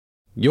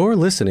You're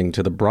listening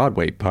to the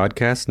Broadway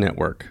Podcast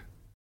Network.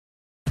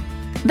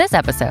 This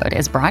episode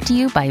is brought to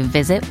you by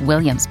Visit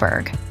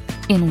Williamsburg.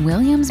 In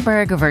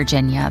Williamsburg,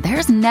 Virginia,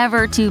 there's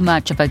never too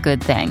much of a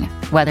good thing.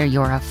 Whether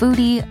you're a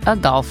foodie, a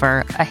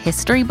golfer, a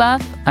history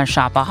buff, a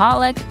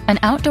shopaholic, an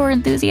outdoor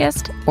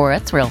enthusiast, or a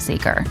thrill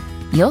seeker,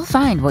 you'll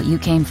find what you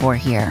came for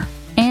here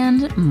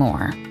and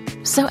more.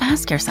 So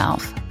ask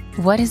yourself,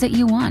 what is it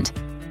you want?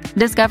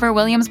 Discover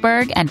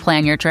Williamsburg and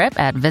plan your trip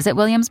at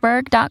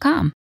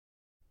visitwilliamsburg.com.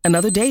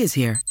 Another day is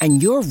here,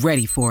 and you're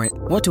ready for it.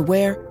 What to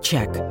wear?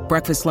 Check.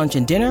 Breakfast, lunch,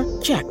 and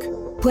dinner? Check.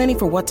 Planning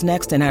for what's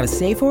next and how to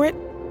save for it?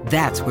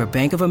 That's where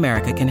Bank of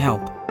America can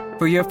help.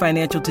 For your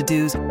financial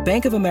to-dos,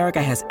 Bank of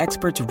America has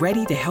experts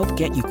ready to help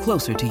get you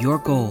closer to your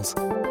goals.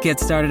 Get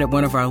started at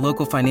one of our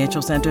local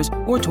financial centers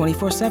or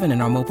 24/7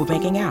 in our mobile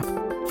banking app.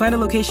 Find a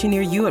location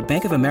near you at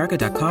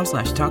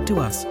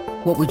bankofamerica.com/talktous.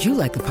 What would you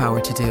like the power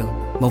to do?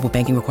 Mobile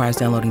banking requires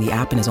downloading the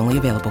app and is only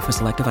available for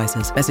select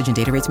devices. Message and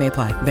data rates may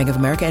apply. Bank of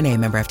America N.A.,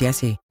 member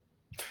FDIC.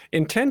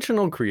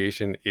 Intentional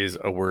creation is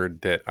a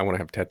word that I want to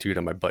have tattooed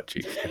on my butt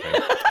cheeks.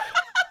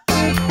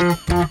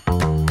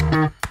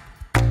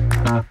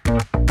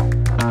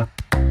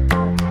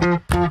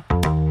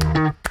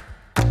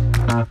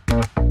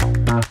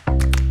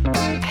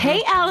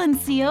 Hey, Alan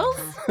Seals.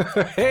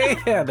 Hey,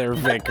 Heather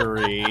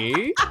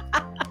Vickery.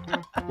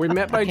 We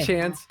met by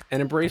chance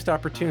and embraced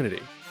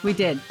opportunity. We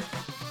did.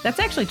 That's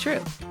actually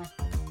true.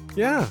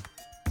 Yeah.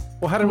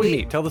 Well, how did we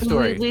meet? Tell the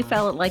story. We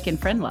fell like in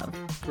friend love,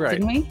 right?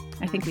 Didn't we?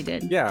 I think we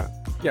did. Yeah.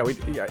 Yeah.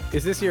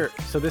 Is this your?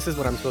 So this is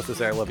what I'm supposed to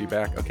say. I love you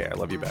back. Okay, I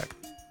love you back.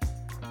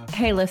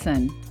 Hey,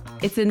 listen.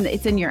 It's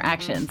in your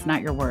actions,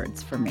 not your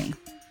words. For me.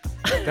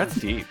 That's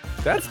deep.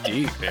 That's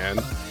deep, man.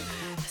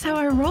 That's how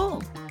I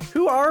roll.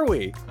 Who are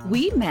we?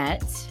 We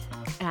met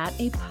at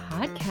a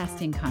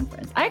podcasting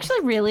conference. I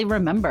actually really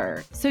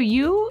remember. So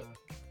you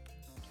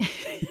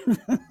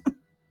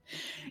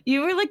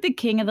were like the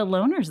king of the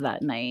loners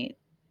that night.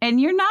 And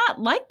you're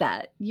not like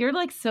that. You're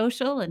like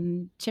social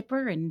and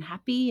chipper and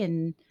happy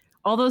and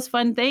all those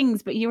fun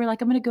things. But you were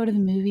like, I'm going to go to the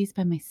movies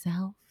by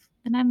myself.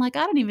 And I'm like,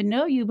 I don't even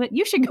know you, but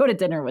you should go to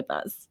dinner with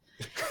us.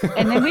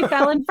 And then we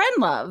fell in friend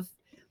love.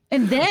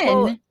 And then...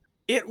 Well,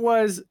 it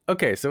was,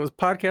 okay, so it was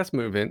Podcast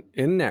Movement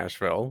in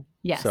Nashville.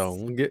 Yes. So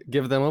we'll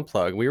give them a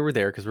plug. We were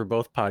there because we're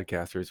both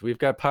podcasters. We've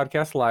got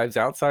podcast lives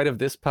outside of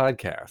this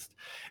podcast.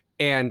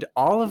 And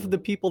all of the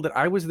people that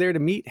I was there to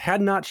meet had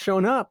not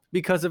shown up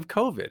because of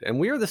COVID. And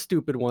we are the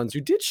stupid ones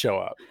who did show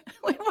up.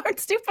 We weren't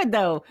stupid,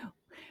 though.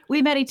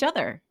 We met each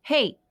other.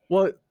 Hey,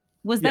 well,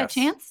 was that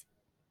chance?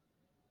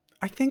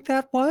 I think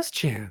that was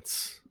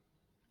chance.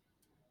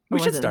 We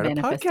should start a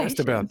podcast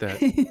about that.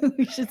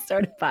 We should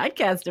start a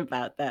podcast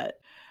about that.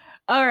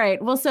 All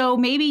right. Well, so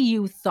maybe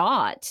you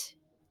thought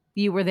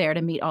you were there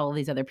to meet all of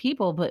these other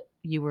people, but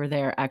you were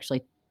there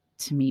actually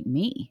to meet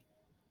me.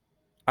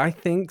 I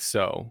think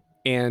so.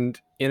 And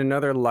in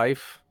another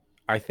life,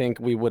 I think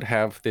we would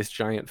have this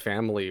giant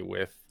family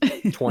with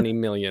 20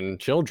 million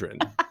children.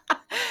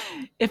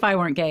 If I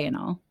weren't gay and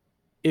all.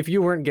 If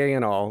you weren't gay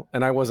and all,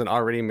 and I wasn't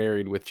already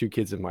married with 2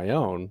 kids of my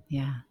own,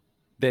 yeah,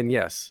 then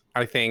yes,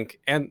 I think,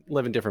 and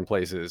live in different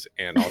places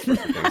and all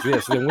sorts of things.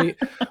 Yes, then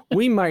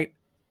we might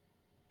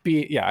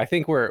be, yeah, I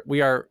think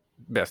we are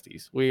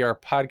besties. We are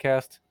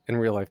podcast and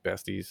real life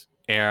besties.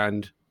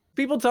 And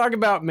people talk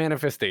about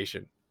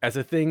manifestation as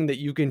a thing that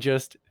you can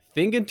just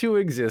think into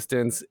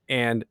existence.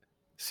 And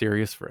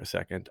serious for a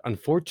second,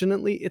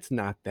 unfortunately, it's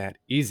not that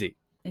easy.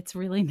 It's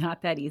really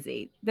not that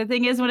easy. The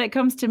thing is, when it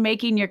comes to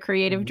making your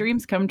creative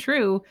dreams come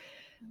true,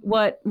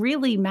 what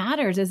really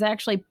matters is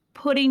actually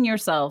putting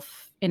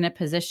yourself in a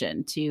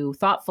position to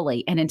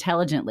thoughtfully and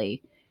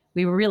intelligently,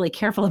 we were really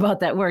careful about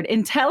that word,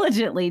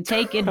 intelligently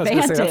take advantage. I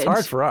was gonna say, that's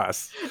hard for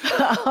us.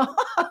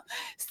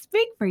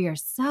 Speak for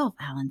yourself,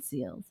 Alan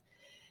Seals.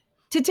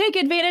 To take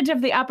advantage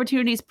of the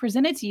opportunities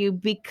presented to you,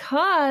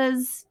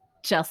 because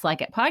just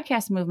like at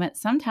Podcast Movement,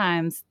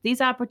 sometimes these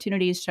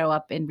opportunities show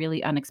up in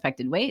really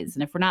unexpected ways.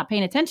 And if we're not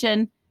paying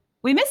attention,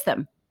 we miss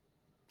them.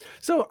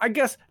 So I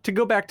guess to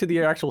go back to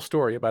the actual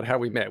story about how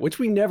we met, which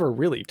we never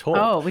really told.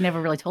 Oh, we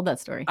never really told that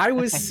story. I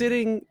was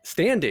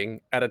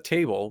standing at a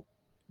table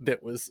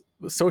that was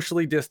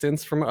socially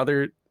distanced from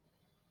other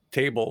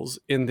tables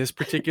in this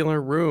particular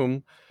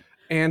room.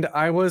 And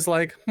I was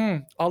like,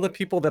 all the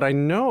people that I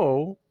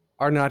know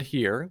are not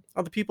here.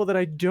 All the people that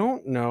I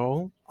don't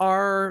know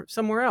are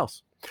somewhere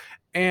else.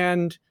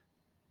 And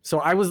so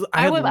I'm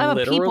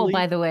a people,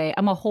 by the way.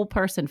 I'm a whole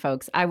person,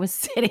 folks. I was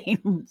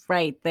sitting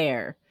right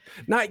there.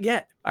 Not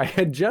yet. I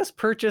had just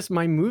purchased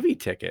my movie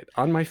ticket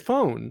on my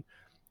phone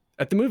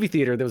at the movie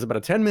theater. That was about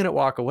a 10-minute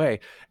walk away.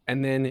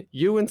 And then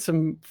you and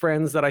some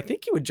friends that I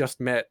think you had just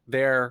met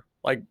there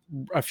like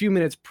a few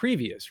minutes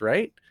previous,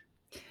 right?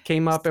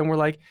 Came up and were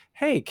like,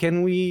 hey,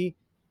 can we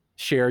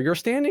share your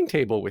standing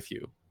table with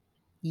you?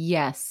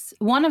 Yes.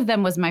 One of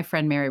them was my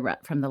friend Mary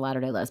Rutt from the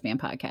Latter-day Lesbian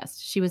podcast.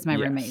 She was my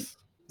roommate.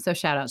 So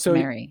shout out to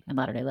Mary and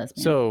Latter-day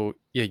Lesbian. So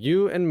yeah,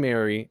 you and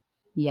Mary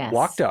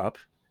walked up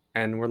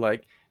and were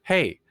like,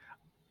 hey,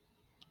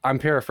 I'm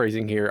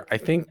paraphrasing here. I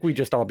think we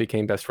just all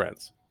became best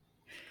friends.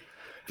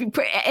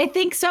 I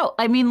think so.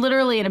 I mean,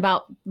 literally in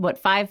about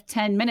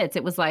 5-10 minutes,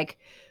 it was like,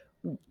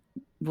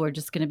 we're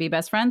just going to be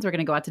best friends. We're going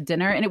to go out to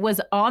dinner. And it was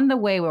on the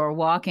way we were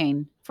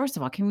walking. First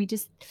of all,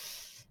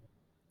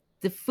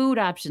 the food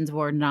options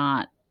were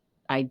not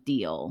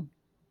ideal.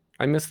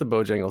 I missed the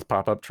Bojangles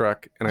pop-up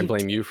truck, and I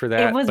blame you for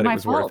that. It was but my it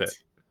was fault.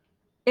 worth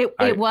it.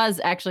 It was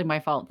actually my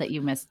fault that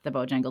you missed the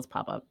Bojangles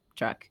pop-up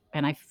truck,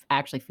 and I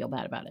actually feel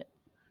bad about it.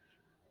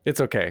 It's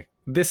okay.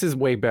 This is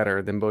way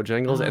better than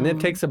Bojangles, and it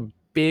takes a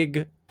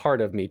big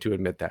part of me to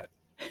admit that.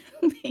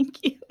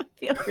 Thank you. I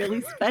feel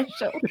really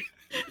special.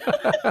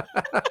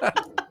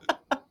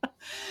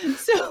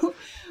 So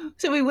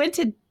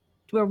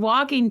we're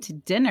walking to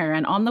dinner,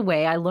 and on the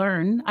way I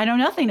know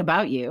nothing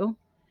about you.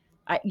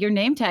 Your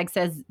name tag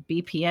says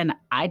BPN.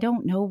 I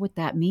don't know what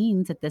that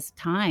means at this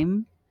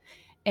time.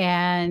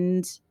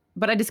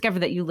 But I discovered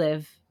that you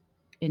live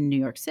in New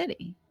York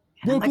City.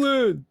 And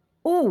Brooklyn.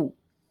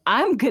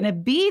 I'm going to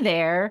be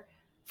there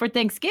for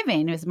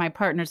Thanksgiving. It was my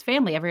partner's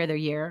family. Every other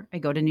year I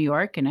go to New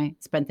York and I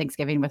spend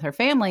Thanksgiving with her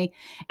family,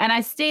 and I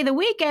stay the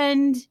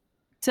weekend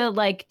to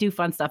like do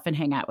fun stuff and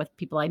hang out with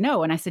people I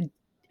know. And I said,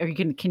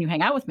 can you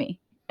hang out with me?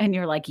 And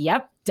you're like,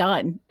 yep,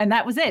 done. And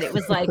that was it. It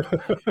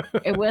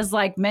was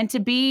like meant to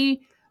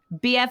be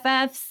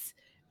BFFs.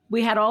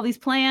 We had all these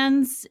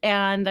plans,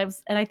 and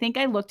I think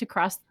I looked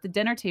across the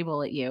dinner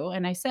table at you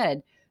and I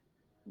said,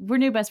 we're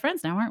new best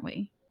friends now, aren't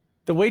we?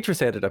 The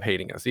waitress ended up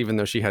hating us, even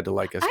though she had to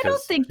like us. I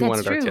don't think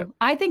that's true.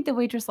 I think the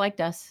waitress liked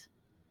us.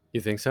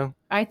 You think so?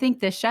 I think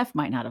the chef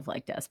might not have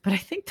liked us, but I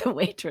think the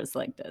waitress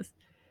liked us.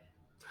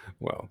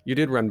 Well, you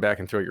did run back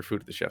and throw your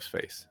food at the chef's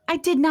face. I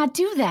did not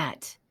do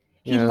that.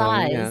 He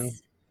lies. Yeah.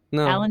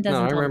 No, Alan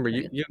doesn't. I remember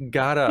you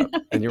got up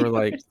and you were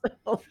like,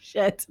 oh,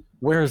 shit.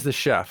 Where's the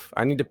chef?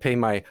 I need to pay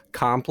my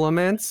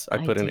compliments. I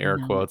put in air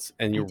quotes,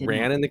 and you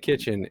ran in the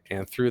kitchen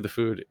and threw the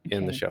food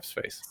in the chef's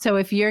face. So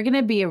if you're going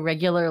to be a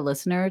regular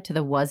listener to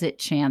the Was It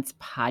Chance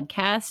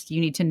podcast,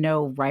 you need to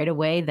know right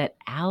away that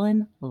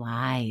Alan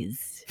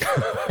lies.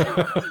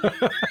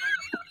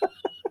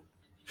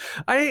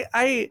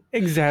 I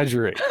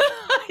exaggerate.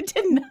 I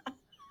did not.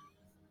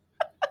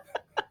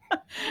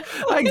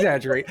 I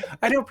exaggerate.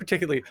 I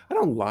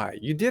don't lie.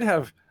 You did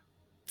have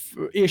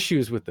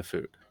issues with the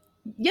food.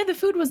 Yeah, the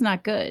food was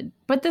not good,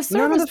 but the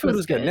service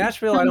was good.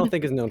 Nashville, I don't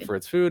think is known for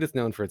its food. It's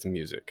known for its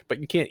music, but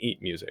you can't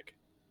eat music.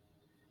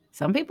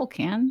 Some people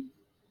can.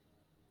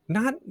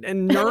 Not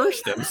and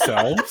nourish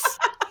themselves.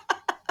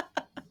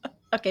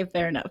 Okay,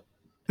 fair enough.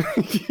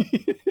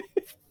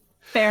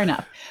 Fair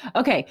enough.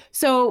 Okay,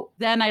 so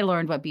then I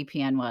learned what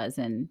BPN was,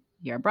 and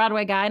you're a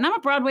Broadway guy, and I'm a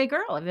Broadway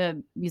girl. I have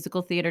a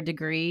musical theater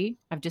degree.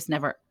 I've just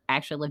never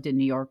actually lived in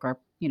New York or,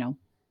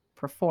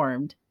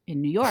 performed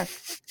in New York.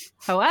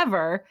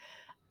 However,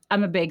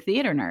 I'm a big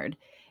theater nerd.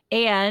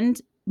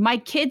 And my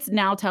kids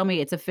now tell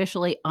me it's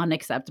officially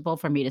unacceptable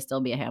for me to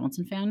still be a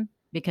Hamilton fan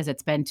because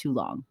it's been too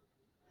long.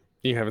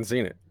 You haven't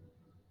seen it?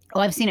 Oh,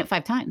 I've seen it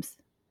 5 times.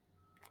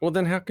 Well,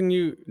 then how can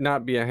you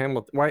not be a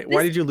Hamilton?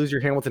 Why did you lose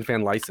your Hamilton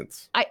fan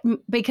license?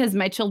 Because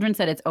my children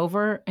said it's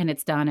over and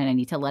it's done and I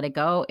need to let it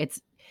go.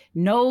 It's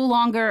no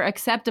longer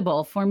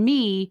acceptable for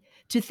me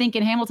to think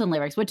in Hamilton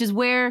lyrics, which is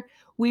where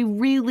we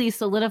really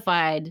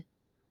solidified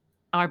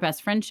our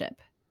best friendship.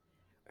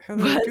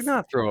 Heather, do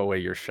not throw away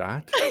your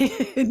shot.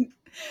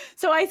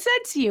 So I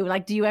said to you,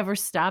 like, do you ever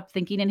stop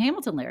thinking in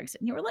Hamilton lyrics?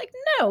 And you were like,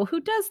 no, who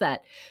does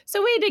that?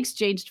 So we had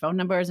exchanged phone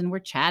numbers and we're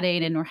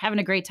chatting and we're having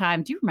a great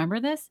time. Do you remember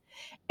this?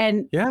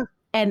 And yeah.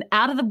 And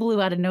out of the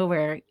blue, out of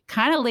nowhere,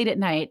 kind of late at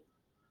night.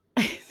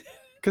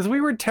 Because we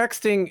were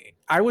texting.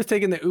 I was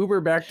taking the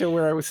Uber back to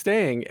where I was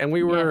staying, and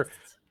we were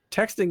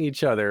texting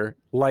each other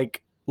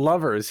like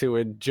lovers who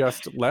had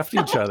just left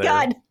each other.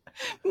 God.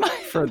 My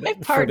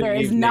partner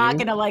is not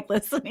going to like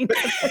listening to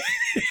this.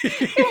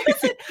 It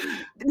was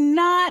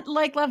not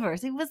like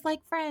lovers. It was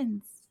like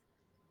friends.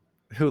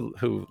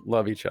 Who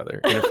love each other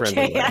in a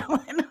friendly way.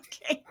 Alan,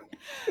 okay.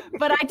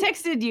 But I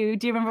texted you.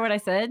 Do you remember what I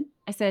said?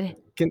 I said,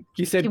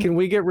 can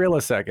we get real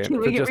a second? Can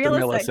we get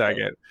real a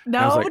second?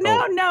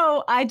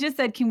 No. I just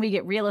said, can we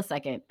get real a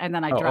second? And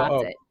then I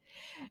dropped it.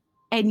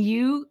 And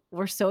you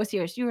were so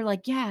serious. You were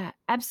like, yeah,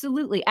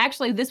 absolutely.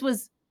 Actually,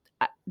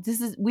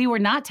 we were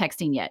not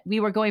texting yet. We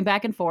were going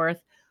back and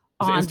forth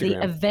on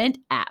the event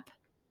app.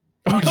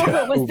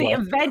 It was the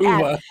event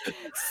app.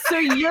 So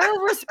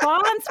your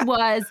response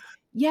was,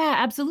 yeah,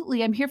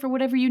 absolutely. I'm here for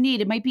whatever you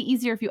need. It might be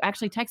easier if you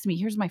actually text me.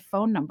 Here's my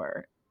phone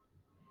number.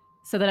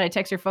 So then I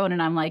text your phone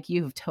and I'm like,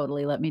 you've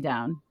totally let me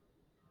down.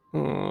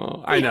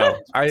 Oh, I know.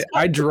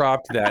 I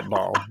dropped that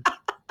ball.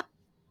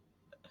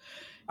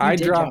 I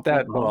dropped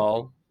that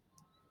ball.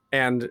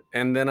 And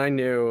then I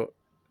knew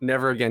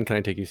never again can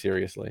I take you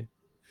seriously.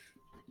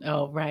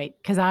 Oh, right.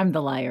 Because I'm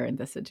the liar in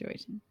this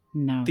situation.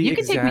 No, you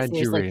can take me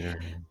seriously.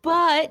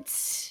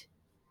 But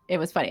it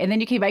was funny. And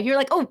then you came back. You're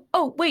like,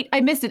 oh, wait,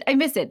 I missed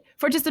it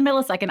for just a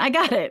millisecond. I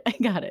got it.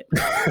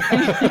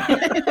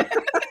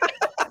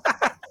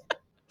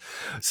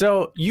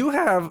 So you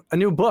have a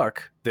new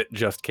book that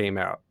just came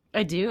out.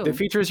 I do. That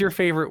features your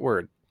favorite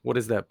word. What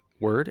is that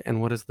word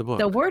and what is the book?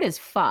 The word is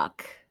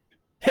fuck.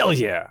 Hell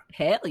yeah.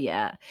 Hell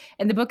yeah.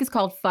 And the book is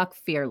called Fuck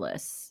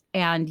Fearless.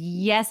 And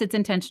yes, it's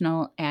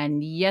intentional.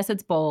 And yes,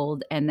 it's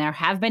bold. And there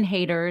have been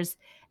haters.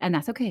 And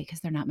that's okay because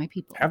they're not my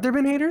people. Have there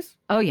been haters?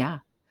 Oh, yeah.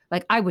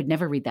 Like, I would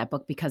never read that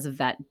book because of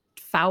that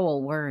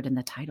foul word in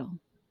the title.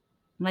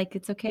 Like,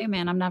 it's okay,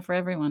 man. I'm not for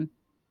everyone.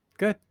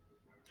 Good.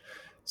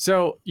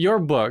 So your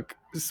book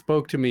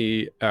spoke to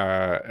me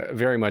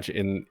very much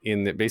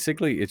in that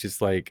basically it's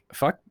just like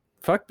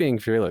fuck being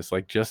fearless.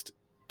 Like, just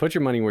put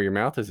your money where your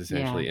mouth is,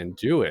 essentially, and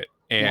do it.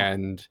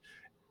 And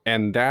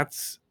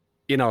that's,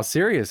 in all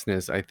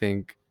seriousness, I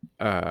think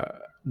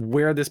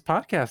where this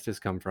podcast has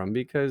come from,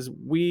 because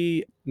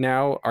we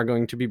now are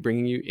going to be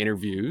bringing you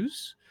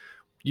interviews,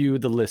 you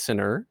the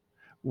listener,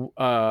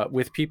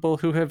 with people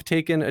who have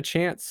taken a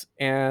chance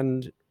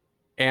and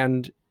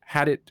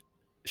had it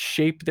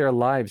shape their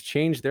lives,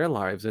 change their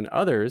lives, and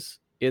others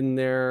in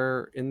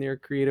their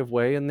creative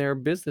way, in their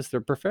business,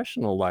 their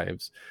professional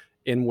lives,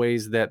 in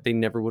ways that they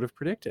never would have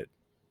predicted.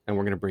 And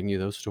we're going to bring you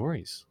those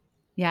stories.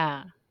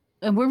 Yeah.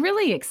 And we're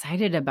really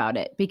excited about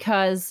it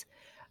because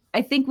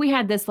I think we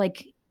had this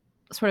like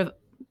sort of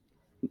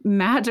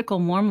magical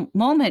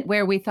moment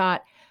where we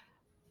thought,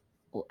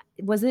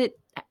 was it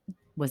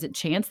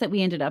chance that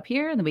we ended up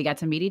here and then we got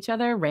to meet each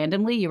other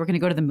randomly? You were going to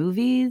go to the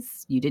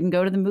movies. You didn't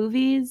go to the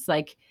movies.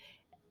 Like,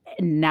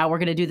 now we're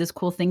going to do this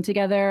cool thing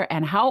together.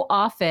 And how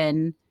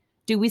often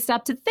do we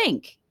stop to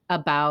think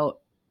about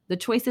the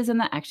choices and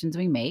the actions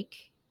we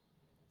make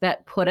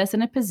that put us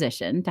in a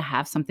position to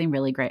have something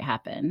really great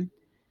happen?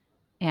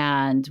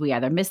 And we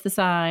either miss the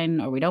sign,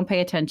 or we don't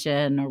pay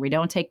attention, or we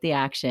don't take the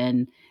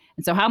action.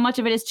 And so how much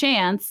of it is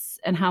chance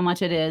and how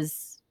much it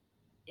is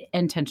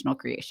intentional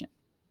creation?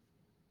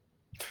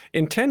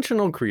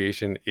 Intentional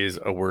creation is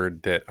a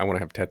word that I want to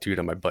have tattooed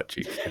on my butt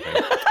cheeks.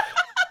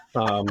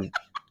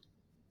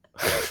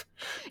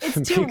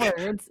 It's two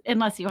words,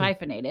 unless you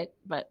hyphenate it.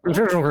 But you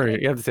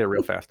have to say it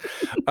real fast.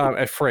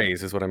 A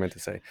phrase is what I meant to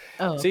say.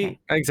 Oh, okay. See,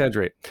 I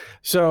exaggerate.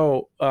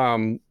 So,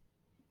 but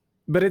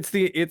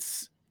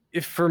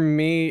for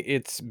me,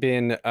 it's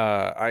been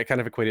I kind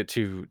of equate it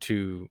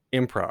to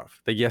improv,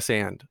 the yes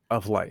and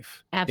of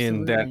life. Absolutely.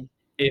 In that,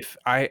 if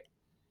I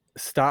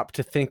stop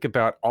to think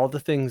about all the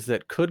things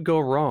that could go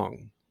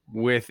wrong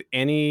with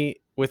the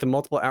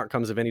multiple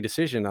outcomes of any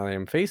decision I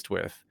am faced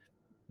with,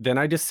 then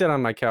I just sit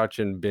on my couch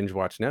and binge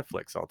watch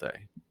Netflix all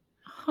day.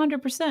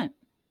 100%.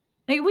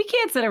 Like, we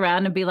can't sit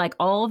around and be like,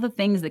 all the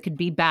things that could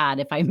be bad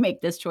if I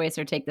make this choice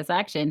or take this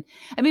action.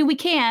 I mean, we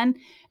can,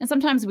 and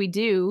sometimes we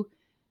do.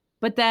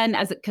 But then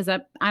because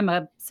I'm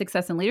a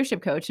success and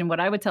leadership coach, and what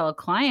I would tell a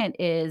client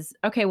is,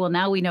 okay, well,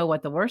 now we know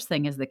what the worst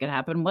thing is that could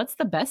happen. What's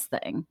the best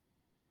thing?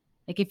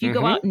 Like, if you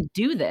go out and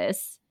do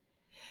this.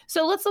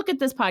 So let's look at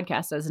this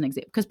podcast as an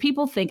example, because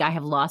people think I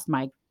have lost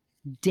my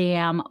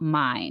damn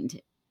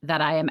mind that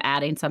I am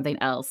adding something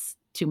else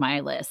to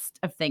my list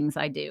of things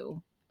I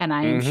do. And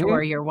I am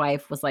sure your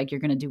wife was like, you're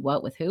going to do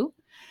what with who?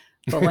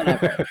 But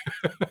whatever.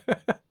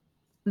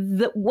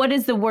 What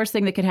is the worst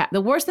thing that could happen?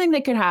 The worst thing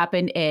that could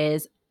happen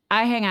is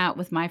I hang out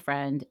with my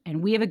friend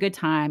and we have a good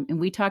time and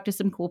we talk to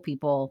some cool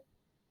people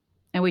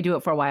and we do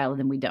it for a while and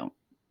then we don't.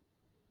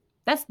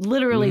 That's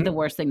literally the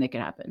worst thing that could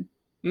happen.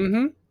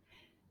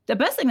 The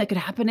best thing that could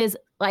happen is,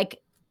 like,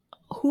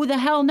 who the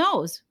hell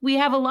knows? We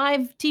have a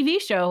live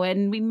TV show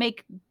and we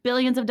make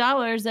billions of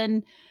dollars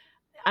and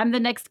I'm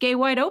the next gay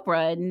white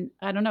Oprah. And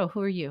I don't know.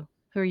 Who are you?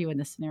 Who are you in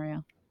this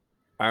scenario?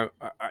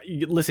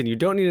 Listen, you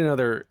don't need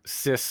another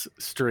cis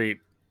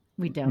straight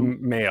we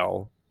don't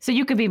male. So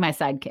you could be my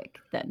sidekick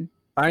then.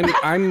 I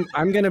will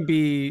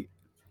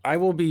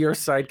be your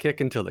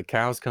sidekick until the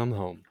cows come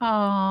home.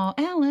 Oh,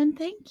 Ellen,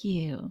 thank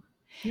you.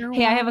 You're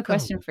welcome. I have a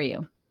question for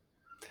you.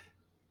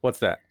 What's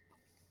that?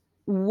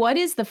 What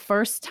is the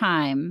first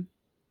time?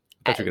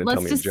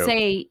 Let's just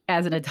say,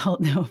 as an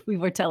adult, no, we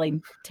were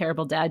telling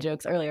terrible dad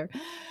jokes earlier.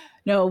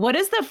 No, what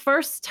is the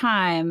first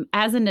time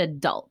as an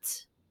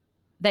adult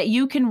that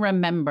you can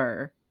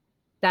remember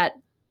that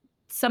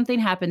something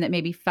happened that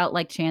maybe felt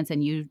like chance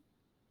and you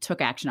took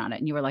action on it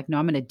and you were like, no,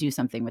 I'm going to do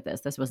something with this.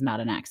 This was not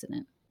an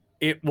accident.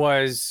 It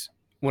was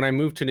when I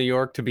moved to New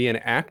York to be an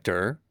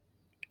actor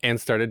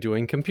and started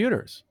doing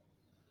computers,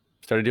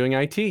 started doing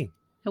IT. It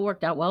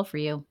worked out well for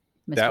you,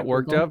 Mr. That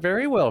worked Google. out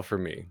very well for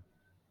me.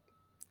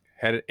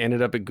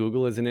 Ended up at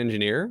Google as an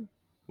engineer,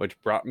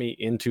 which brought me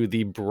into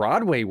the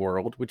Broadway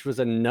world, which was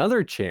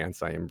another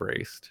chance I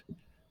embraced.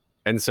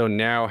 And so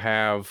now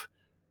have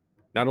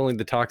not only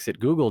the Talks at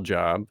Google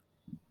job,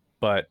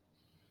 but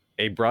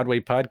a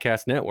Broadway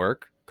podcast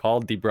network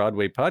called the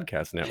Broadway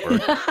Podcast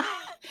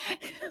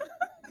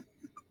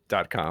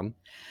Network.com.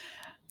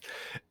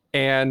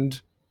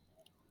 And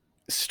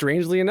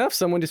strangely enough,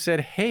 someone just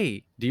said,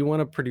 hey, do you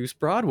want to produce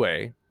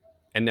Broadway?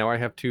 And now I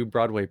have 2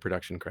 Broadway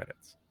production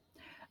credits.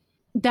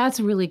 That's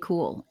really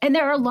cool. And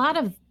there are a lot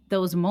of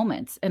those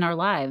moments in our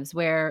lives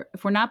where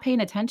if we're not paying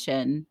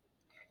attention,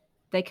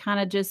 they kind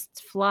of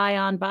just fly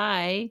on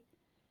by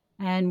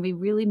and we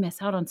really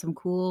miss out on some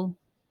cool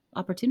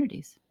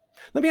opportunities.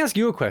 Let me ask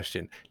you a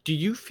question. Do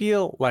you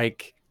feel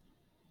like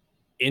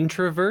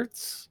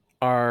introverts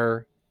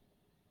are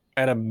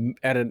at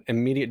an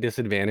immediate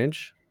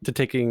disadvantage to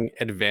taking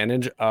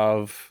advantage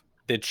of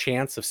the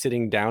chance of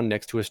sitting down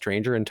next to a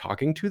stranger and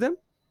talking to them?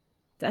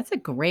 That's a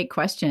great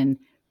question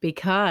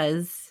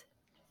because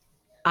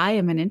I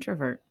am an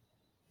introvert.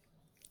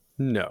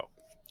 No.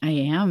 I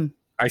am.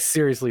 I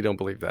seriously don't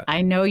believe that.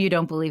 I know you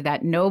don't believe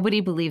that.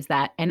 Nobody believes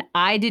that. And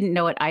I didn't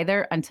know it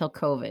either until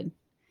COVID,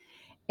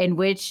 in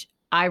which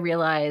I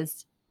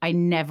realized I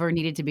never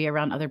needed to be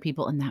around other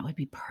people and that would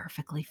be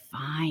perfectly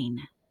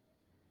fine.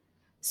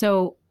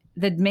 So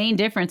the main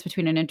difference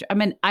between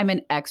I'm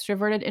an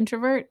extroverted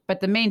introvert, but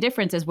the main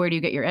difference is where do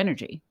you get your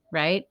energy,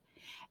 right?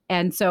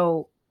 And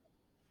so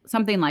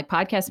something like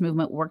Podcast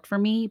Movement worked for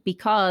me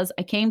because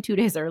I came 2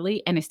 days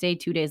early and I stayed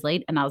 2 days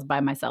late and I was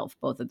by myself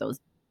both of those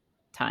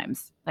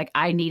times. Like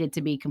I needed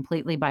to be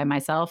completely by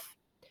myself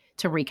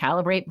to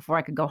recalibrate before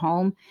I could go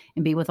home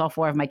and be with all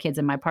 4 of my kids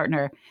and my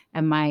partner.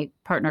 And my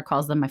partner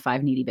calls them my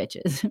 5 needy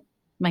bitches.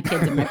 My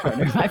kids and my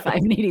partner, my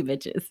 5 needy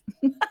bitches.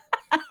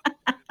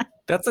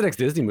 That's the next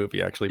Disney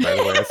movie, actually, by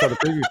the way. I saw the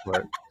preview for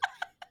it.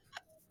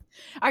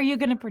 Are you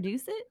going to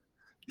produce it?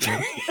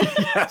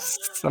 Yes.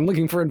 I'm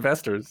looking for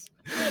investors.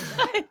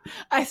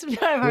 I've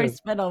already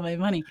spent all my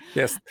money.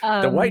 Yes.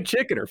 The White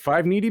Chick and her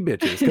 5 needy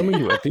bitches coming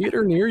to a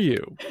theater near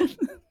you.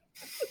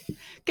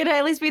 Could I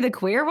at least be the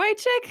queer white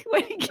chick?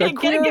 The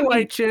queer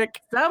white chick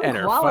and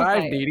her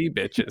 5 needy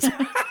bitches.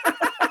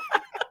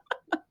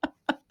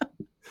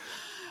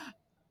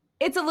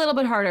 It's a little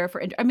bit harder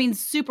for,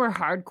 super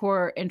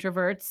hardcore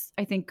introverts,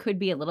 I think, could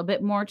be a little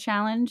bit more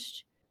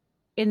challenged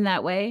in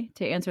that way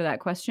to answer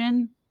that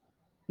question.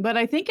 But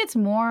I think it's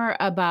more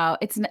about,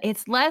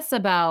 it's less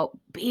about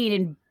being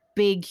in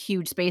big,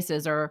 huge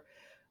spaces or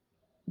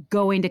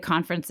going to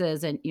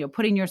conferences and,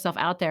 putting yourself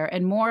out there,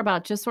 and more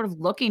about just sort of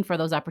looking for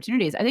those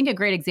opportunities. I think a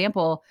great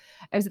example,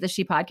 I was at the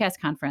She Podcast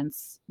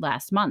conference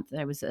last month.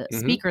 I was a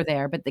speaker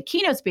there, but the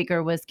keynote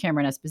speaker was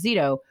Cameron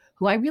Esposito,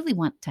 who I really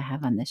want to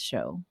have on this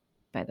show,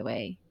 by the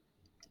way.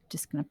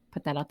 Just going to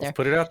put that out there. Let's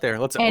put it out there.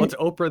 Let's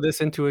Oprah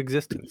this into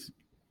existence.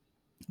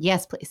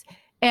 Yes, please.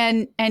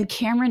 And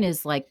Cameron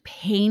is like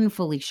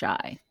painfully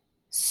shy,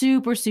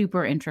 super,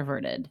 super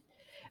introverted.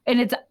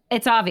 And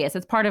it's obvious.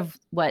 It's part of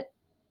what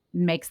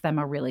makes them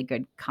a really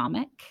good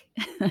comic,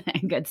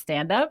 a good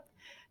stand-up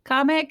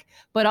comic.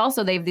 But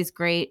also they have these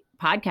great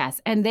podcasts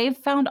and they've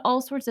found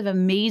all sorts of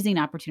amazing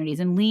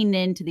opportunities and leaned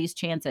into these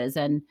chances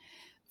and,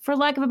 for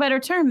lack of a better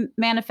term,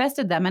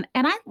 manifested them. And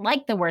I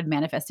like the word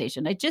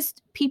manifestation.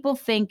 People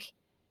think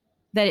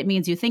that it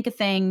means you think a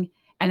thing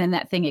and then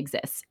that thing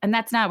exists. And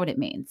that's not what it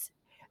means.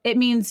 It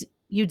means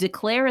you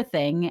declare a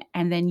thing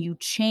and then you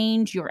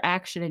change your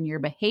action and your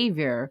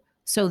behavior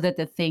so that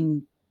the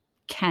thing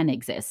can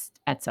exist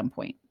at some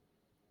point.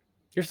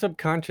 You're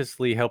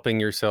subconsciously helping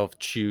yourself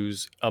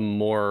choose a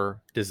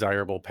more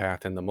desirable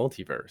path in the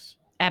multiverse.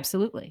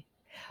 Absolutely.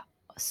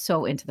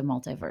 So into the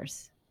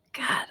multiverse.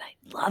 God, I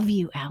love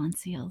you, Alan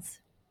Seals.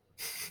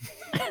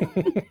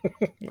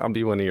 I'll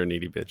be one of your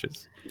needy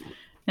bitches.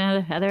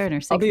 Heather and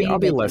her 6 I'll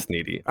be less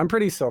needy. I'm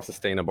pretty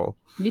self-sustainable.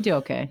 You do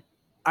okay.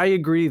 I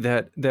agree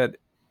that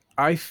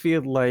I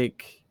feel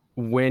like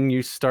when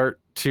you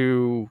start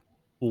to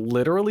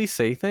literally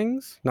say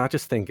things, not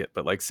just think it,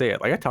 but like say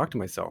it. Like I talk to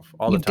myself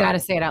all the time. You've got to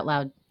say it out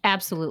loud.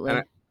 Absolutely.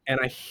 And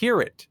I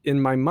hear it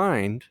in my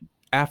mind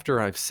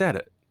after I've said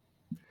it.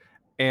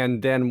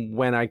 And then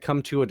when I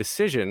come to a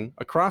decision,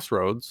 a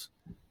crossroads,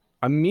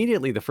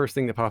 immediately the first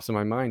thing that pops in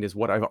my mind is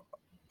what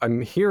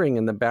I'm hearing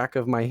in the back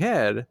of my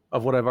head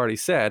of what I've already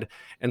said.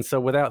 And so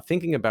without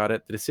thinking about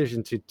it, the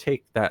decision to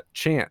take that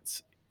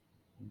chance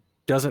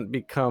doesn't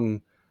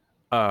become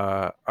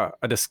a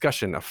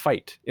discussion, a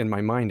fight in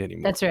my mind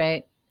anymore. That's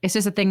right. It's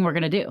just a thing we're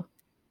going to do.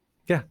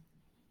 Yeah.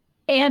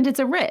 And it's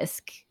a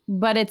risk,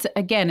 but it's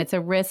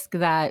a risk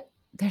that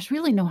there's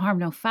really no harm,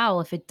 no foul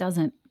if it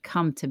doesn't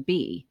come to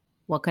be.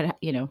 What could,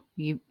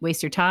 you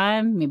waste your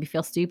time, maybe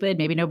feel stupid,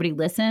 maybe nobody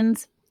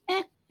listens.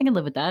 I can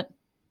live with that.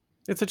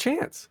 It's a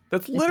chance.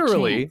 It's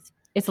literally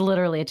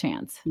a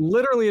chance.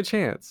 Literally a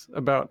chance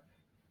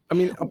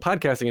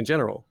podcasting in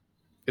general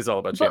is all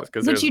about chance.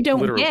 But you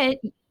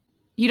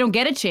don't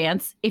get a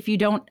chance if you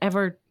don't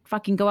ever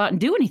fucking go out and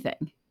do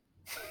anything.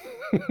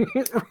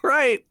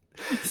 Right.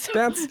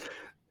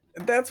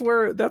 That's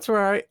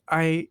where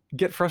I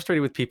get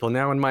frustrated with people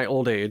now in my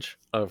old age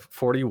of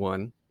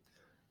 41.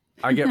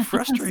 I get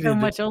frustrated. So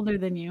much older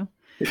than you.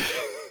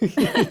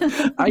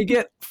 I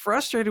get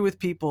frustrated with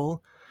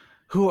people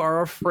who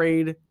are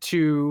afraid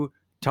to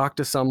talk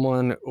to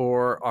someone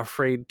or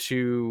afraid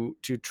to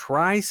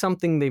try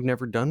something they've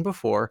never done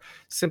before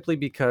simply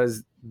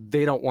because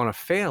they don't want to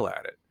fail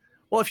at it.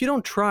 Well, if you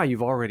don't try,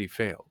 you've already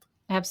failed.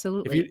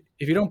 Absolutely.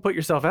 If you don't put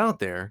yourself out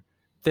there,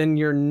 then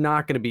you're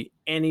not going to be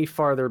any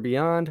farther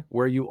beyond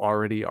where you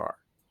already are.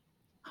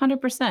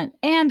 100%.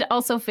 And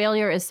also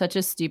failure is such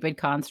a stupid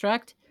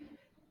construct.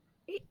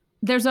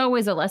 There's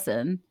always a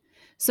lesson.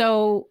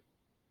 So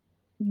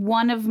I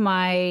love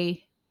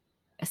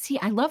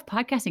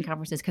podcasting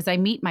conferences because I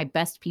meet my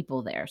best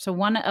people there. So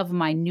one of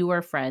my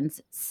newer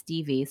friends,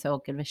 Stevie, so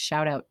I'll give a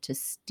shout out to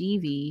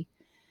Stevie,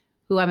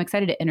 who I'm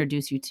excited to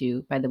introduce you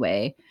to, by the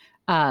way,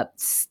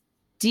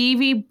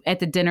 Stevie at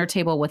the dinner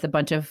table with a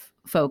bunch of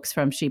folks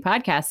from She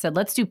Podcast said,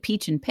 let's do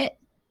Peach and Pit.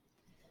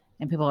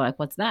 And people are like,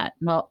 what's that?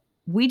 Well,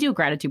 we do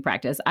gratitude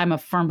practice. I'm a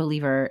firm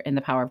believer in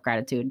the power of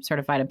gratitude,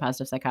 certified in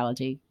positive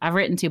psychology. I've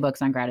written 2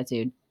 books on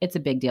gratitude. It's a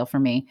big deal for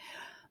me.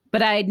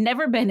 But I'd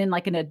never been in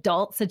like an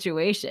adult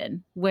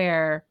situation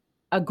where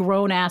a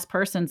grown-ass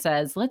person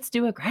says, let's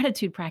do a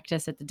gratitude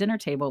practice at the dinner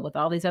table with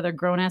all these other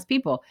grown-ass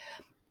people.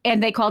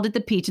 And they called it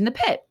the Peach and the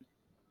Pit.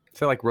 Is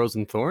that like Rose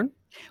and Thorn?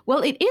 Well,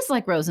 it is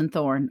like Rose and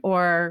Thorn.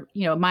 Or,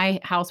 my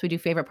house, we do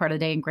favorite part of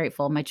the day and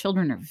grateful. My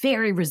children are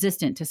very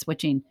resistant to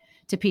switching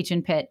to Peach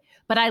and Pit.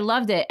 But I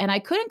loved it. And I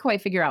couldn't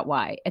quite figure out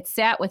why. It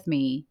sat with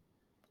me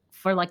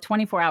for like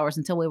 24 hours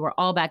until we were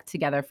all back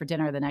together for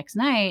dinner the next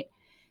night.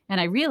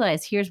 And I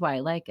realized here's why I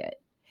like it.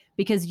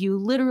 Because you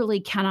literally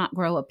cannot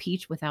grow a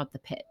peach without the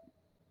pit.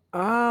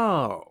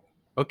 Oh,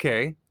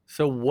 okay.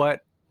 So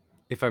what,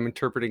 if I'm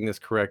interpreting this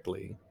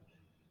correctly,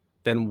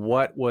 then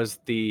what was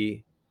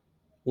the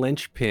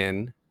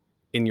linchpin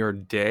in your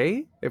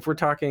day, if we're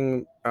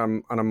talking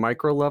on a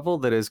micro level,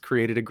 that has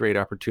created a great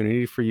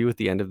opportunity for you at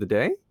the end of the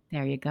day?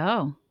 There you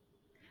go.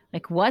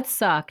 Like what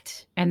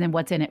sucked and then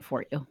what's in it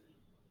for you.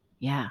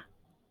 Yeah.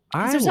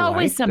 There's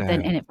always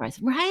something in it for us,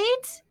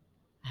 right?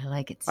 I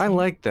like it too. I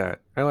like that.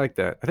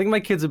 I think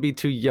my kids would be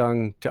too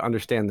young to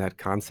understand that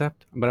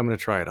concept, but I'm going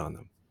to try it on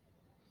them.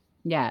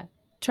 Yeah.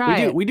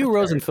 Try it. We do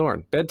Rose and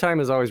Thorn. Bedtime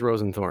is always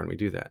Rose and Thorn. We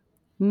do that.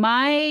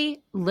 My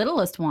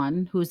littlest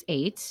one, who's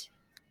 8,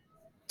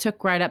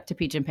 took right up to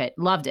Peach and Pit.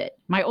 Loved it.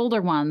 My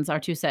older ones are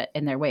too set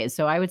in their ways.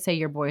 So I would say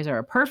your boys are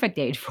a perfect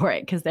age for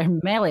it because they're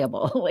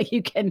malleable. Like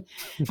you can,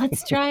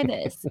 let's try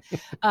this.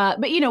 But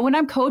when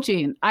I'm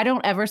coaching, I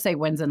don't ever say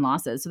wins and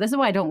losses. So this is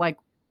why I don't like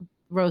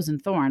Rose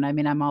and Thorn. I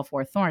mean, I'm all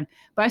for Thorn,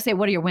 but I say,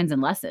 what are your wins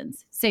and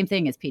lessons? Same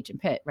thing as Peach and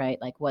Pit, right?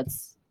 Like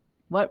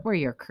what were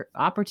your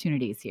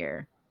opportunities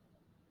here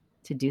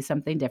to do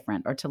something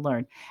different or to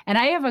learn? And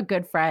I have a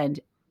good friend.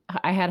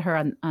 I had her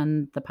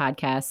on the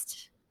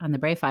podcast on the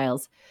Bray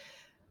Files.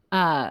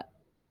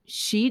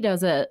 She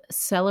does a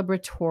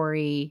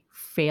celebratory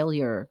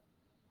failure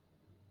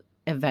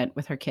event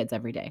with her kids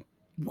every day.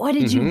 What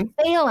did you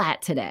fail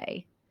at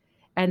today?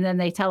 And then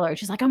they tell her,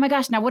 she's like, oh my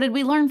gosh, now what did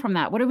we learn from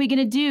that? What are we going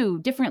to do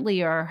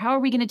differently? Or how are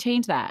we going to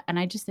change that? And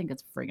I just think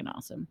it's friggin'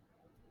 awesome.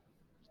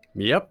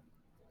 Yep.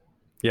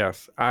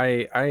 Yes.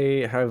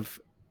 I have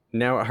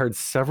now heard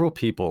several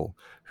people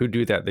who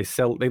do that. They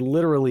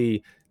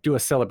literally do a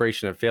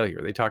celebration of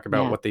failure. They talk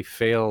about what they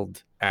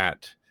failed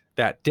at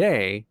that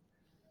day.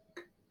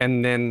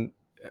 And then,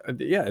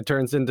 it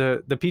turns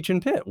into the Peach and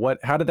Pit.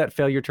 How did that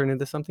failure turn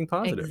into something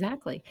positive?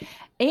 Exactly.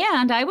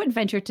 And I would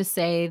venture to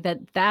say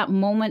that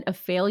moment of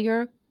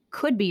failure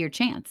could be your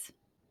chance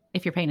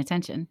if you're paying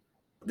attention.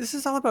 This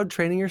is all about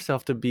training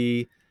yourself to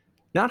be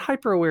not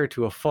hyper aware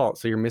to a fault,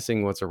 so you're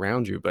missing what's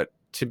around you, but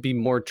to be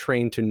more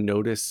trained to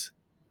notice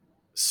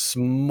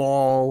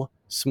small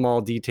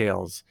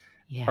details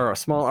or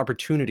small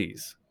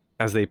opportunities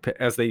as they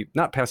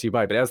not pass you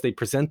by, but as they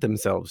present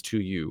themselves to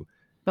you.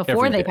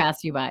 Before they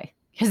pass you by.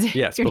 Because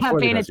if you're not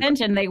paying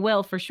attention, they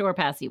will for sure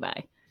pass you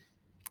by.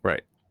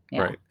 Right.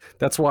 Yeah. Right.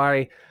 That's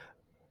why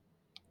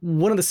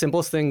one of the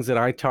simplest things that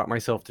I taught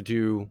myself to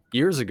do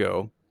years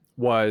ago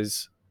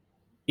was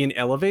in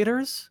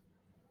elevators,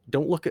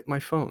 don't look at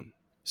my phone.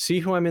 See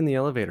who I'm in the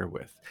elevator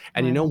with.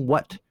 And you know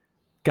what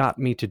got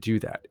me to do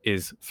that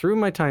is through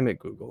my time at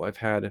Google, I've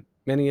had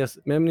many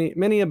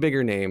a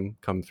bigger name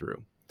come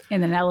through.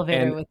 In an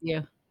elevator with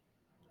you.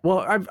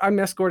 Well, I'm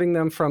escorting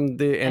them from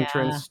the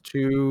entrance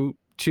to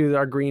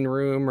our green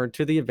room or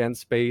to the event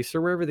space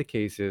or wherever the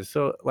case is.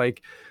 So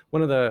like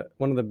one of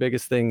the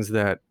biggest things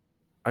that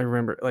I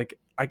remember, like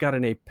I got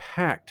in a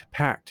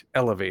packed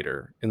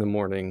elevator in the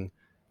morning.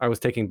 I was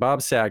taking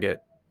Bob Saget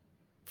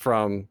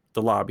from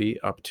the lobby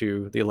up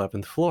to the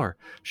 11th floor,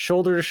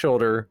 shoulder to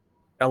shoulder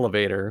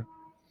elevator.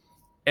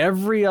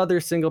 Every other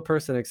single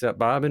person except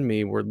Bob and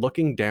me were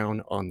looking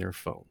down on their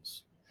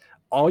phones.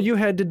 All you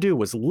had to do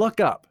was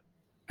look up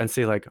and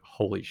say like,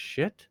 holy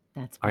shit.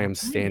 I'm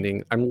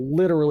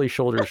literally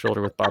shoulder to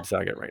shoulder with Bob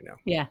Saget right now.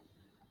 Yeah.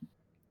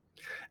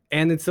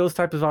 And it's those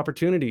types of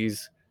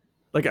opportunities.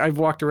 Like I've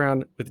walked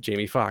around with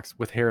Jamie Foxx,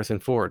 with Harrison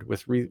Ford,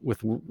 with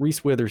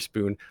Reese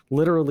Witherspoon,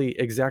 literally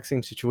exact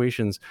same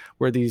situations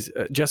where these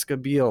Jessica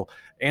Biel,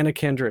 Anna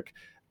Kendrick,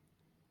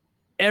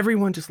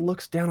 everyone just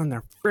looks down on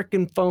their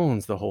freaking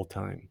phones the whole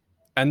time.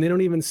 And they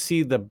don't even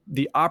see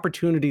the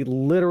opportunity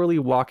literally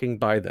walking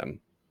by them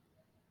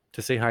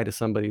to say hi to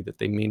somebody that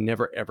they may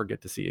never, ever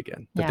get to see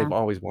again, that they've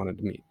always wanted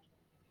to meet.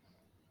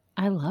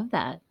 I love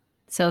that.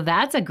 So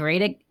I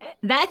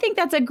think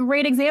that's a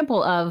great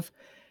example of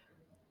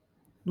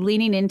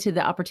leaning into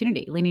the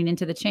opportunity, leaning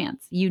into the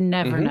chance. You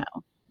never know.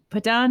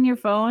 Put down your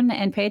phone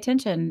and pay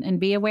attention and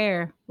be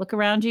aware. Look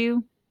around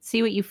you,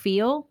 see what you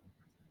feel.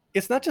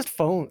 It's not just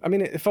phone. I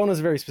mean, phone is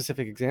a very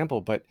specific example,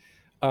 but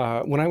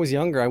when I was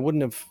younger, I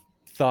wouldn't have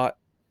thought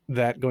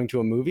that going to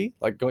a movie,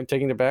 like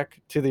taking it back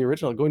to the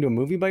original, going to a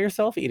movie by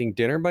yourself, eating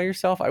dinner by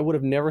yourself, I would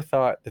have never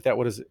thought that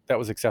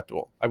was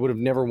acceptable. I would have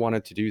never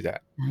wanted to do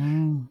that.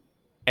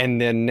 And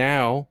then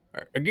now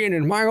again,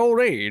 in my old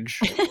age,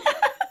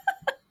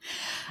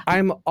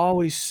 I'm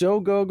always so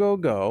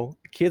go.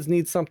 Kids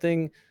need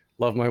something.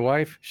 Love my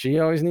wife. She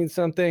always needs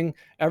something.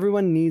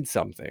 Everyone needs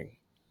something.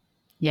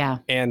 Yeah.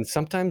 And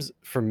sometimes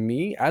for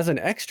me, as an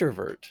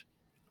extrovert,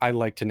 I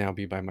like to now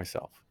be by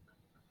myself.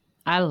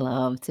 I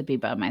love to be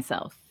by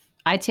myself.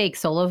 I take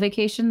solo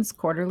vacations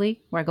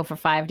quarterly where I go for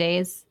 5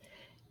 days,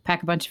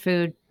 pack a bunch of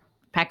food,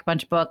 pack a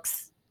bunch of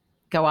books,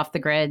 go off the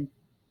grid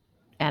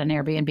at an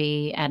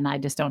Airbnb, and I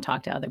just don't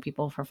talk to other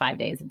people for 5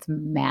 days. It's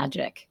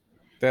magic.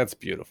 That's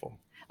beautiful.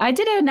 I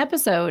did an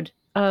episode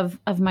of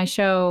my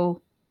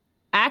show.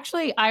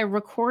 Actually, I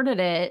recorded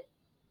it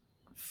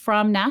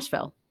from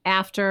Nashville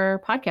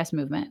after Podcast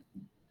Movement,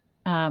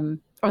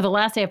 or the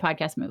last day of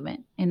Podcast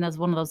Movement, in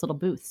one of those little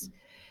booths.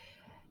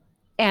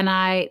 And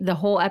the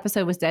whole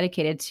episode was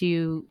dedicated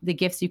to the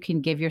gifts you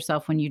can give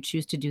yourself when you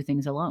choose to do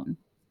things alone.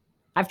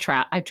 I've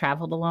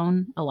traveled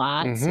alone a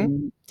lot,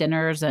 and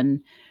dinners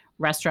and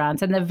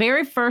restaurants. And the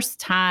very first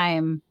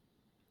time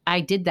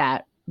I did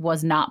that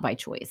was not by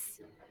choice.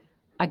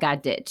 I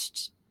got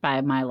ditched by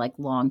my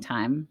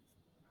longtime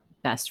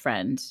best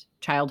friend,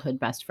 childhood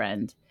best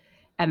friend.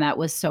 And that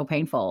was so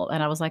painful.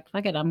 And I was like,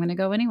 fuck it, I'm going to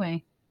go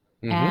anyway.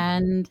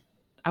 And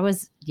I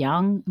was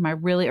young, in my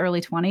really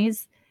early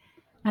 20s.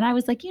 And I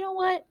was like, you know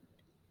what?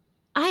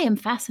 I am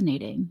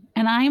fascinating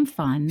and I am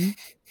fun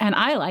and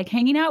I like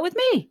hanging out with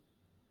me.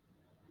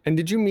 And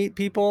did you meet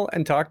people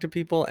and talk to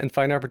people and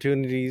find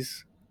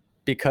opportunities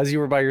because you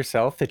were by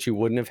yourself that you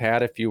wouldn't have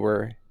had if you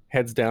were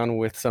heads down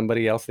with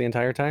somebody else the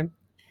entire time?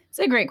 It's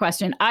a great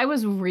question. I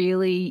was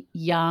really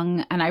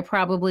young and I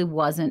probably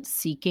wasn't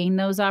seeking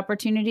those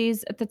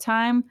opportunities at the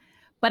time,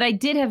 but I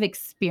did have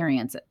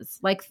experiences,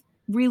 like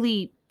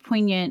really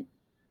poignant,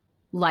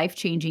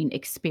 life-changing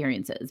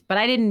experiences. But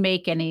I didn't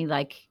make any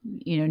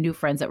new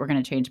friends that were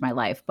going to change my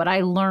life, but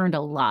I learned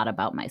a lot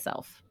about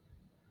myself.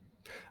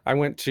 I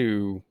went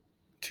to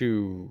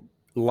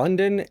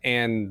London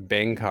and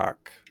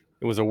Bangkok.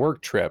 It was a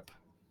work trip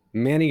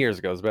many years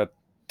ago. It was about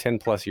 10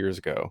 plus years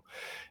ago.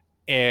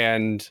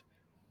 And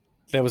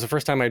that was the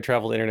first time I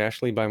traveled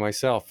internationally by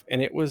myself.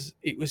 And it was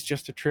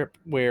just a trip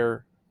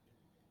where,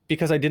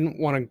 because I didn't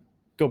want to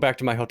go back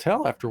to my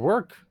hotel after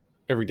work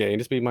every day and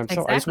just be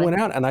myself. Exactly. I just went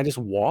out and I just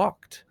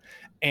walked.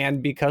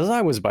 And because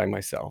I was by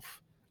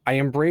myself, I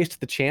embraced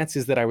the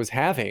chances that I was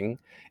having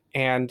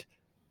and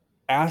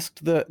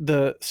asked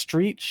the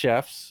street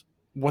chefs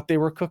what they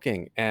were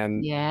cooking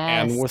and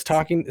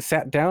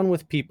sat down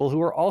with people who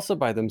were also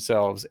by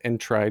themselves and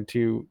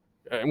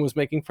was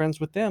making friends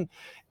with them.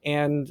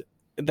 And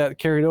that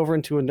carried over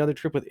into another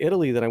trip with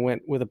Italy that I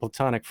went with a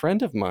platonic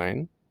friend of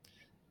mine.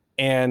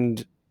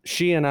 And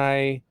she and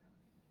I,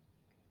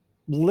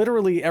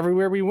 literally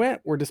everywhere we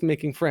went, were just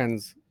making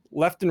friends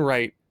left and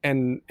right,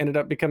 and ended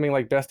up becoming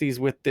like besties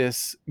with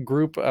this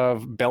group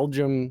of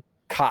Belgium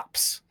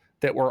cops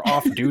that were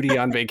off duty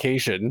on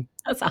vacation.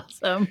 That's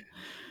awesome.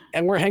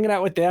 And we're hanging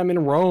out with them in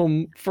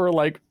Rome for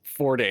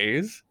 4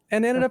 days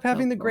and ended up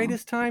having the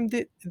greatest time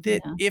that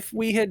if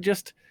we had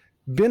just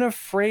been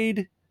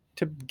afraid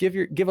to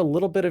give a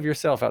little bit of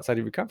yourself outside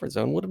of your comfort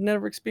zone, would have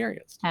never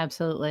experienced.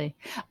 Absolutely.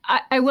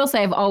 I will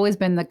say I've always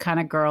been the kind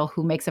of girl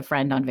who makes a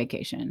friend on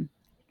vacation.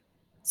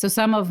 So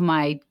some of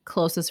my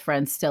closest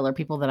friends still are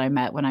people that I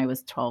met when I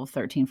was 12,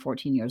 13,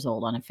 14 years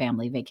old on a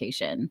family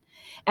vacation.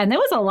 And it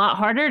was a lot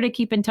harder to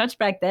keep in touch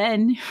back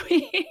then.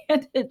 We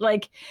had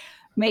to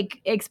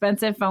make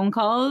expensive phone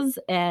calls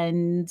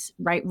and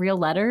write real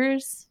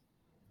letters.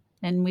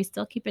 And we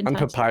still keep in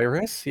touch. On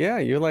papyrus? Yeah.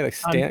 You're like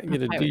stamp, you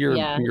do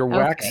your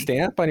wax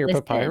stamp on your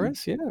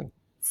papyrus? Yeah.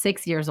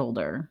 6 years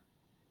older.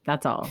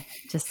 That's all.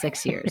 Just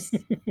 6 years.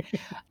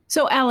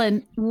 So,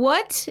 Alan,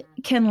 what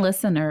can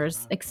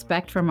listeners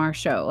expect from our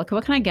show?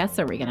 What kind of guests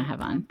are we going to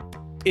have on?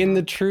 In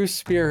the true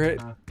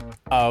spirit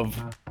of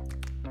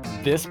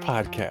this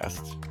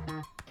podcast,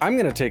 I'm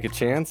going to take a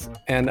chance,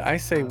 and I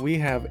say we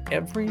have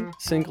every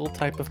single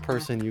type of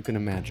person you can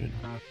imagine.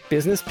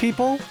 Business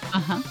people,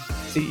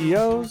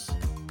 CEOs,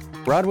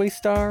 Broadway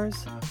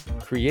stars,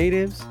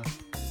 creatives,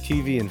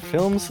 TV and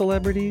film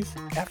celebrities.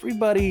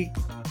 Everybody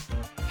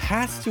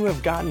has to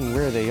have gotten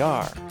where they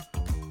are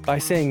by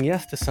saying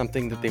yes to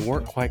something that they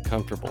weren't quite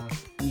comfortable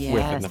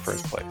with in the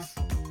first place.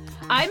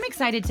 I'm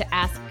excited to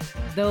ask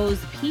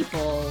those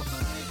people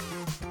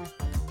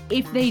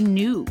if they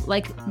knew,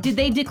 did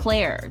they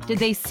declare? Did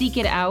they seek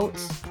it out?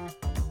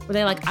 Were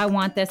they I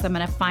want this, I'm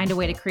going to find a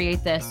way to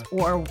create this?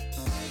 Or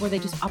were they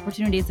just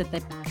opportunities that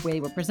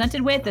they were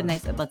presented with and they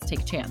said, let's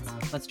take a chance,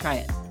 let's try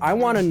it? I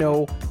want to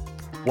know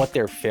what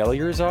their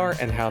failures are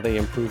and how they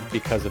improved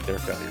because of their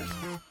failures.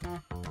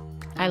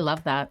 I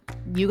love that.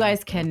 You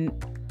guys can,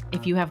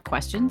 if you have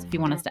questions, if you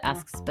want us to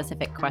ask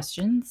specific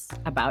questions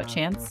about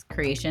chance,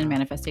 creation,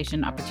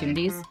 manifestation,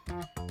 opportunities,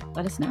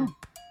 let us know.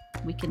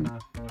 We can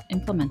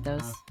implement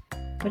those.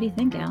 What do you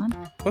think, Alan?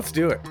 Let's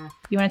do it.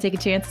 You want to take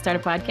a chance to start a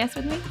podcast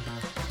with me?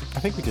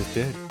 I think we just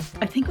did.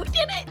 I think we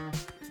did it.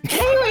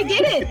 Hey, we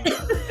did it.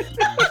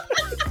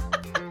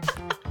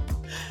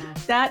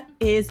 That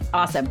is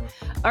awesome.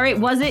 All right.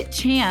 Was it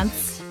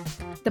chance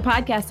the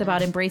podcast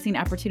about embracing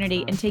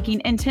opportunity and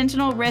taking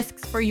intentional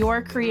risks for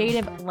your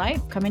creative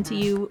life. Coming to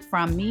you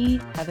from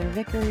me, Heather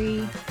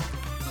Vickery.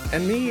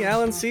 And me,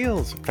 Alan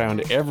Seals.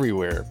 Found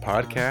everywhere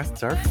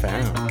podcasts are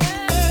found.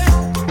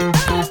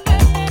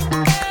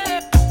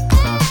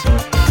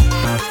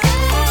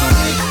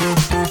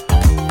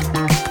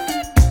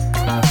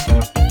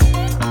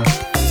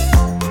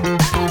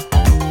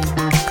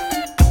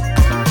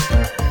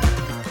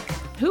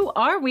 Who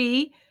are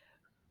we?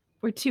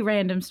 We're two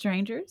random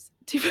strangers.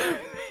 Too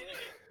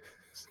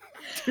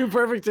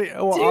perfect.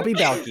 I'll be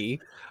Balky.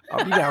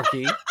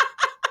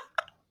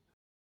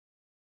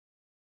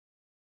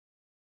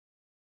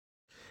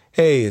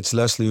 Hey, it's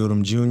Leslie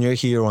Odom Jr.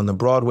 here on the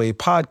Broadway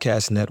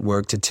Podcast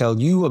Network to tell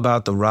you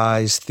about the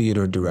Rise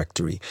Theater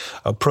Directory,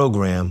 a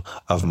program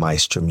of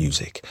Maestro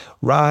Music.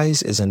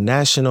 Rise is a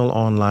national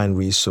online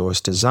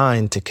resource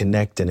designed to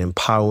connect and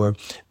empower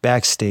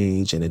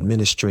backstage and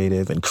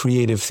administrative and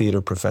creative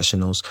theater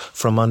professionals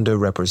from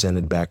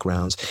underrepresented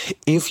backgrounds.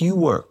 If you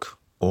work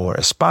or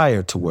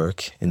aspire to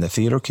work in the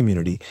theater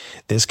community,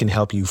 this can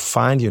help you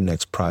find your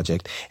next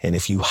project. And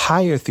if you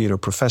hire theater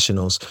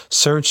professionals,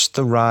 search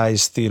the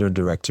Rise Theater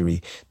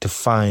Directory to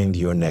find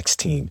your next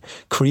team.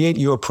 Create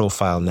your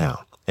profile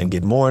now and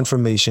get more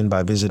information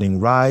by visiting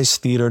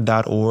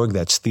risetheater.org.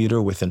 That's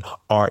theater with an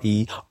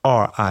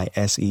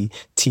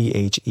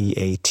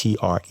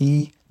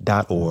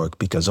RERISETHEATRE.org,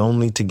 because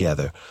only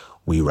together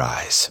we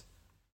rise.